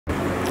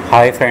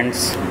Hi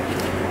friends,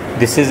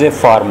 this is a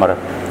farmer.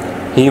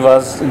 He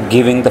was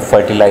giving the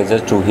fertilizer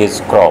to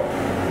his crop,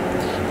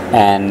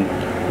 and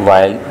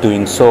while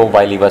doing so,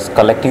 while he was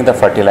collecting the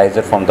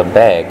fertilizer from the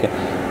bag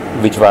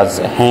which was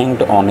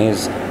hanged on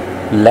his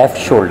left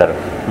shoulder,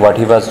 what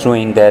he was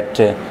doing that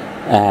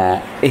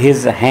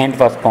his hand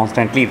was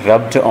constantly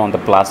rubbed on the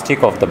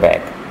plastic of the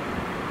bag.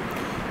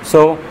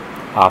 So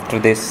after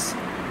this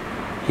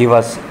he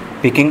was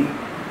picking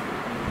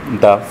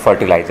the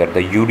fertilizer,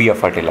 the urea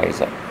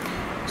fertilizer,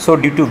 so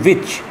due to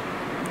which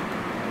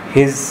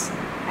his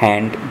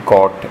hand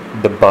got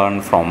the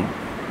burn from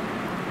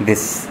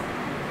this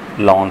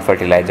lawn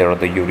fertilizer or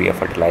the urea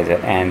fertilizer,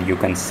 and you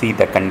can see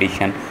the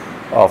condition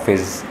of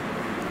his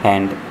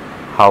hand.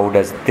 How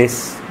does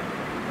this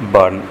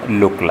burn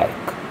look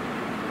like?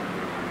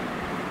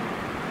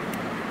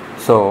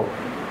 So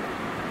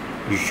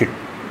you should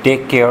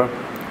take care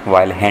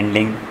while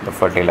handling the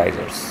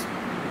fertilizers.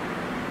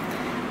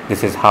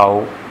 This is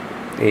how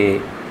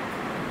a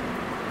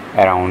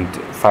around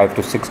 5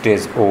 to 6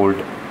 days old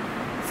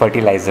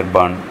fertilizer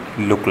burn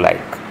look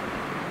like.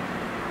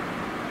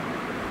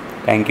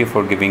 Thank you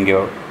for giving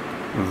your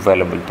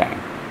valuable time.